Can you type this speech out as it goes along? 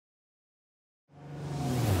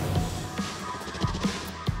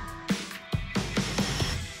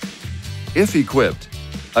If equipped,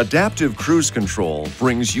 Adaptive Cruise Control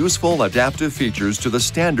brings useful adaptive features to the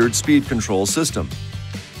standard speed control system.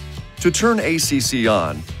 To turn ACC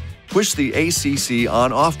on, push the ACC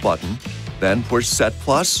On/Off button, then push Set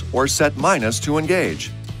Plus or Set Minus to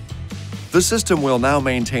engage. The system will now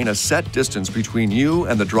maintain a set distance between you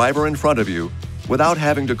and the driver in front of you without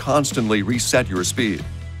having to constantly reset your speed.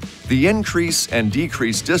 The increase and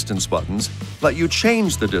decrease distance buttons let you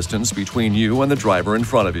change the distance between you and the driver in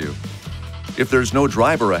front of you. If there's no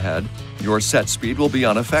driver ahead, your set speed will be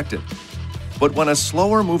unaffected. But when a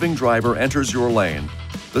slower-moving driver enters your lane,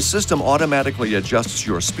 the system automatically adjusts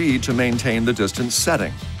your speed to maintain the distance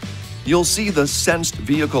setting. You'll see the Sensed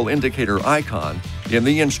Vehicle Indicator icon in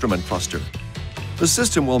the instrument cluster. The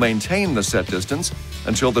system will maintain the set distance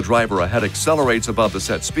until the driver ahead accelerates above the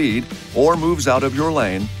set speed or moves out of your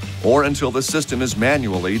lane, or until the system is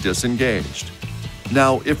manually disengaged.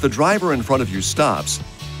 Now, if the driver in front of you stops,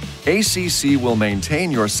 ACC will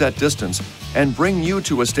maintain your set distance and bring you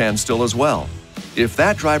to a standstill as well. If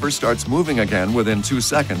that driver starts moving again within 2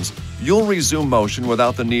 seconds, you'll resume motion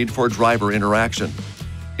without the need for driver interaction.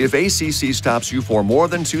 If ACC stops you for more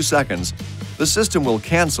than 2 seconds, the system will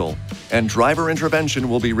cancel and driver intervention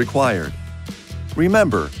will be required.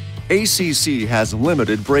 Remember, ACC has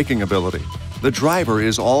limited braking ability. The driver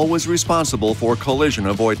is always responsible for collision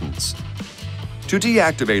avoidance. To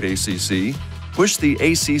deactivate ACC, push the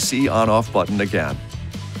ACC On/Off button again.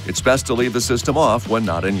 It's best to leave the system off when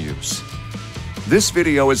not in use. This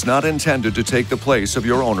video is not intended to take the place of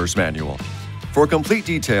your owner's manual. For complete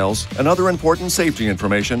details and other important safety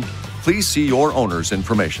information, please see your owner's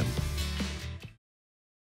information.